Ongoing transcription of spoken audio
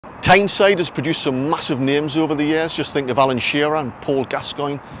Tyneside has produced some massive names over the years. Just think of Alan Shearer and Paul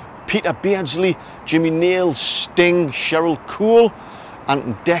Gascoigne, Peter Beardsley, Jimmy Nail, Sting, Cheryl Cole,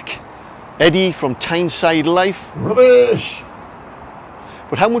 Anton Deck, Eddie from Tyneside Life. Rubbish!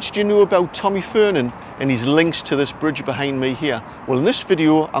 But how much do you know about Tommy Fernan and his links to this bridge behind me here? Well, in this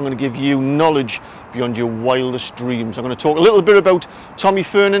video, I'm going to give you knowledge beyond your wildest dreams. I'm going to talk a little bit about Tommy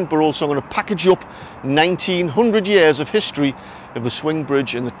Fernan, but also I'm going to package up 1900 years of history of the swing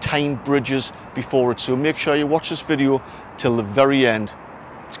bridge and the Tyne bridges before it. So make sure you watch this video till the very end.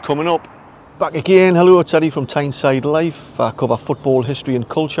 It's coming up. Back again. Hello, it's Eddie from Tyneside Life. I cover football, history and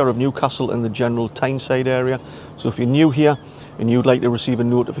culture of Newcastle and the general Tyneside area. So if you're new here and you'd like to receive a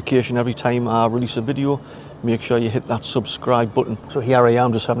notification every time I release a video, make sure you hit that subscribe button. So here I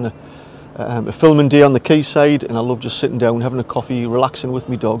am, just having a filming day on the quayside, and I love just sitting down, having a coffee, relaxing with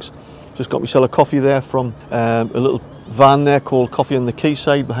my dogs. Just got myself a coffee there from a little van there called Coffee on the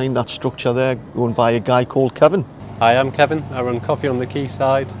Quayside, behind that structure there, owned by a guy called Kevin. Hi, I'm Kevin. I run Coffee on the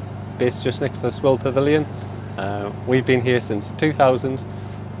Quayside, based just next to the Swill Pavilion. We've been here since 2000.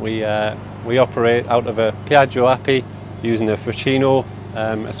 We operate out of a Piaggio Appy using a Frappuccino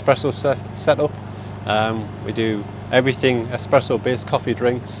espresso setup. We do everything espresso based coffee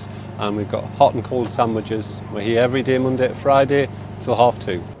drinks, and we've got hot and cold sandwiches. We're here every day, Monday to Friday till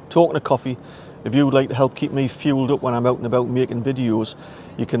 2:30. Talking of coffee, if you would like to help keep me fueled up when I'm out and about making videos,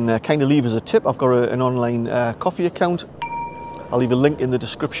 you can kind of leave as a tip. I've got an online coffee account. I'll leave a link in the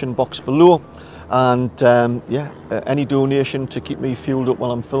description box below, and any donation to keep me fueled up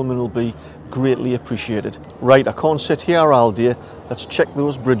while I'm filming will be greatly appreciated. Right, I can't sit here all day. Let's check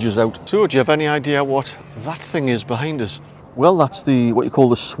those bridges out. So, do you have any idea what that thing is behind us? Well, that's what you call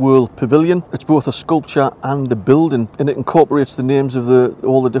the Swill Pavilion. It's both a sculpture and a building, and it incorporates the names of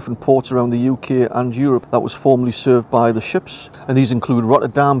all the different ports around the UK and Europe that was formerly served by the ships. And these include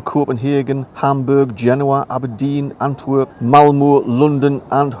Rotterdam, Copenhagen, Hamburg, Genoa, Aberdeen, Antwerp, Malmo, London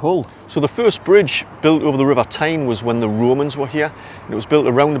and Hull. So the first bridge built over the River Tyne was when the Romans were here, and it was built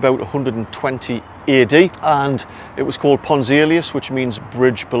around about 120 AD, and it was called Pons Aelius, which means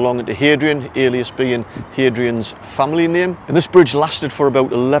bridge belonging to Hadrian, Aelius being Hadrian's family name. And this bridge lasted for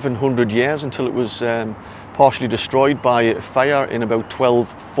about 1100 years until it was partially destroyed by fire in about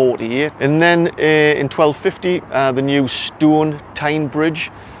 1248. And then in 1250, the new stone Tyne Bridge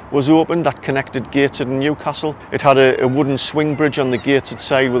was opened that connected Gateshead and Newcastle. It had a wooden swing bridge on the Gateshead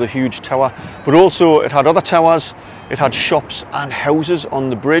side with a huge tower, but also it had other towers, it had shops and houses on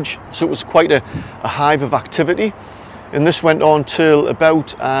the bridge, so it was quite a hive of activity. And this went on till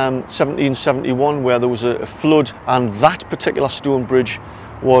about 1771, where there was a flood, and that particular stone bridge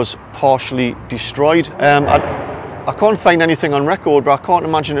was partially destroyed. I can't find anything on record, but I can't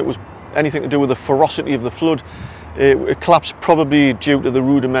imagine it was anything to do with the ferocity of the flood. It collapsed probably due to the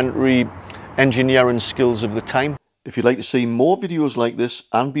rudimentary engineering skills of the time. If you'd like to see more videos like this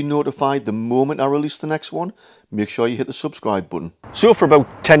and be notified the moment I release the next one, make sure you hit the subscribe button. So for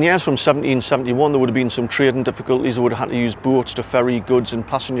about 10 years, from 1771, there would have been some trading difficulties. They would have had to use boats to ferry goods and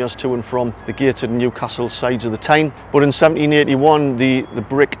passengers to and from the Gateshead and Newcastle sides of the Tyne. But in 1781, the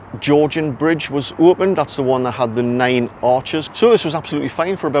brick Georgian Bridge was opened. That's the one that had the 9 arches. So this was absolutely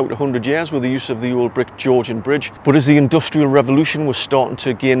fine for about 100 years with the use of the old brick Georgian Bridge. But as the Industrial Revolution was starting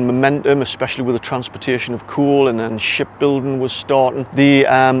to gain momentum, especially with the transportation of coal, and then shipbuilding was starting,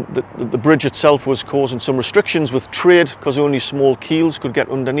 the bridge itself was causing some restrictions with trade, because only small keels could get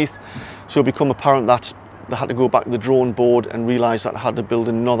underneath. So it became apparent that they had to go back to the drawing board and realise that they had to build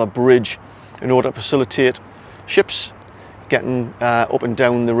another bridge in order to facilitate ships getting up and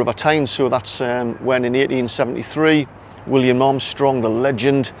down the River Tyne. So that's when in 1873 William Armstrong, the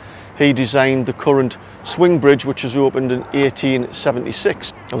legend, he designed the current swing bridge, which was opened in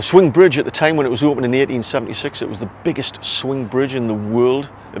 1876. Now, the swing bridge at the time when it was opened in 1876, it was the biggest swing bridge in the world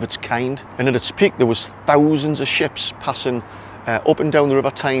of its kind, and at its peak there was thousands of ships passing up and down the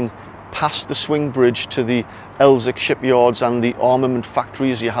River Tyne past the swing bridge to the Elsick shipyards and the armament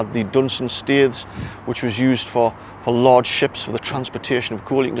factories. You had the Dunson Staithes, which was used for large ships for the transportation of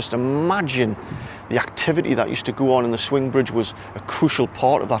coal. You can just imagine the activity that used to go on, and the swing bridge was a crucial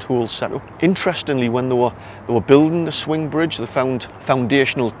part of that whole setup. Interestingly, when they were building the swing bridge, they found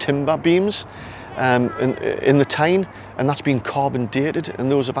foundational timber beams in the Tyne, and that's been carbon dated, and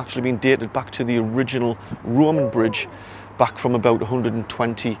those have actually been dated back to the original Roman bridge back from about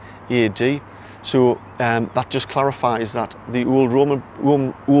 120 AD. So that just clarifies that the old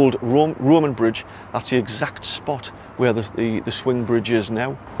Roman bridge, that's the exact spot where the swing bridge is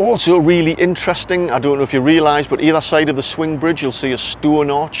now. Also really interesting, I don't know if you realise, but either side of the swing bridge you'll see a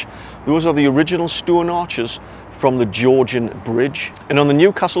stone arch. Those are the original stone arches from the Georgian Bridge. And on the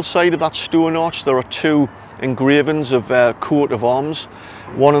Newcastle side of that stone arch, there are two engravings of coat of arms.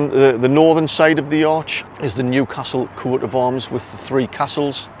 One on the northern side of the arch is the Newcastle coat of arms with the three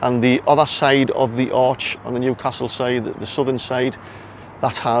castles, and the other side of the arch on the Newcastle side, the southern side,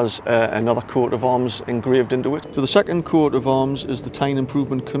 that has another coat of arms engraved into it. So the second coat of arms is the Tyne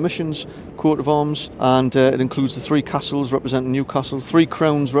Improvement Commission's coat of arms, and it includes the three castles representing Newcastle, three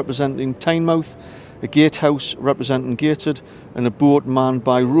crowns representing Tynemouth, a gatehouse representing Gateshead, and a boat manned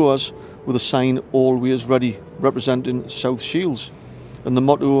by rowers with a sign "Always Ready" representing South Shields. And the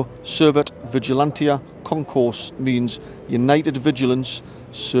motto "Servet Vigilantia Concourse" means united vigilance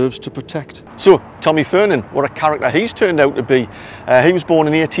serves to protect. So Tommy Fernan, what a character he's turned out to be. He was born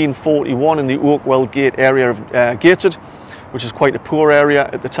in 1841 in the Oakwell Gate area of Gateshead, which is quite a poor area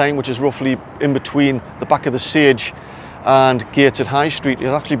at the time, which is roughly in between the back of the Sage and Gateshead High Street. He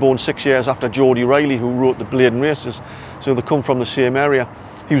was actually born 6 years after Geordie Riley, who wrote the Blade and Races, so they come from the same area.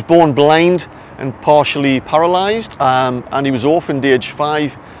 He was born blind and partially paralysed, and he was orphaned age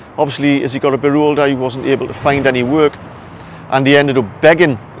 5. Obviously, as he got a bit older, he wasn't able to find any work, and he ended up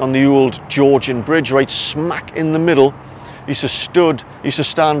begging on the old Georgian Bridge, right smack in the middle. He used to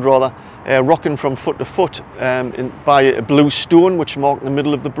stand rocking from foot to foot by a blue stone which marked the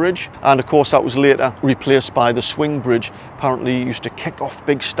middle of the bridge, and of course that was later replaced by the swing bridge. Apparently he used to kick off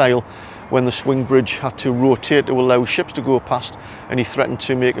big style when the swing bridge had to rotate to allow ships to go past, and he threatened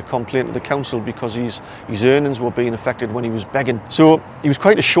to make a complaint to the council because his earnings were being affected when he was begging. So he was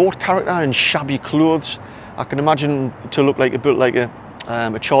quite a short character in shabby clothes. I can imagine to look like a bit like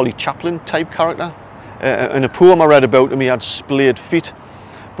a Charlie Chaplin type character. In a poem I read about him, he had splayed feet,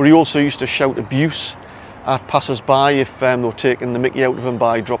 but he also used to shout abuse at passers-by if they were taking the mickey out of him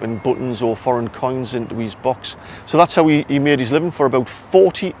by dropping buttons or foreign coins into his box. So that's how he made his living. For about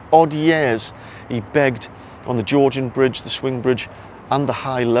 40 odd years he begged on the Georgian Bridge, the swing bridge and the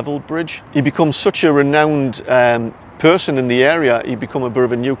high level bridge. He becomes such a renowned person in the area, he become a bit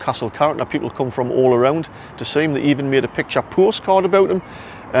of a Newcastle character. People come from all around to see him. They even made a picture postcard about him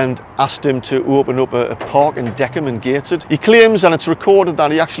and asked him to open up a park in Deckham and Gateshead. He claims, and it's recorded,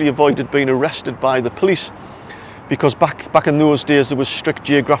 that he actually avoided being arrested by the police because back in those days there was strict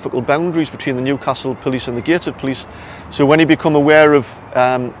geographical boundaries between the Newcastle police and the Gateshead police. So when he became aware of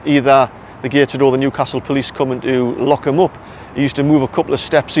either the Gateshead or the Newcastle police coming to lock him up, he used to move a couple of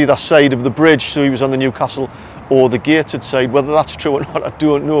steps either side of the bridge, so he was on the Newcastle or the Gateshead side. Whether that's true or not, I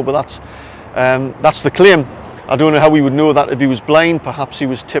don't know, but that's the claim. I don't know how we would know that if he was blind. Perhaps he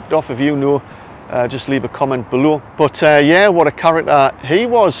was tipped off. If you know, just leave a comment below. But yeah, what a character he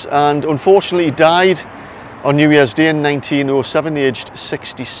was. And unfortunately he died on New Year's Day in 1907, aged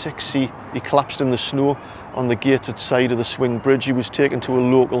 66. He collapsed in the snow on the Gateshead side of the swing bridge. He was taken to a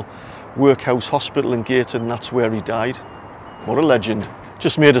local workhouse hospital in Gateshead, and that's where he died. What a legend.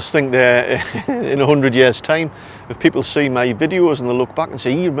 Just made us think there, in 100 years time, if people see my videos and they look back and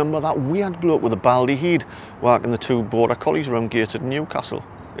say, you remember that weird bloke with a baldy head working the two border collies around Gateshead and Newcastle?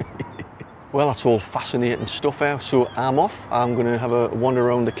 Well, that's all fascinating stuff here. So I'm off. I'm going to have a wander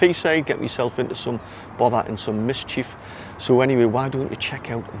around the quayside, get myself into some bother and some mischief. So anyway, why don't you check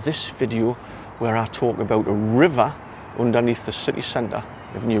out this video where I talk about a river underneath the city centre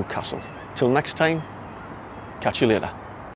of Newcastle. Till next time, catch you later.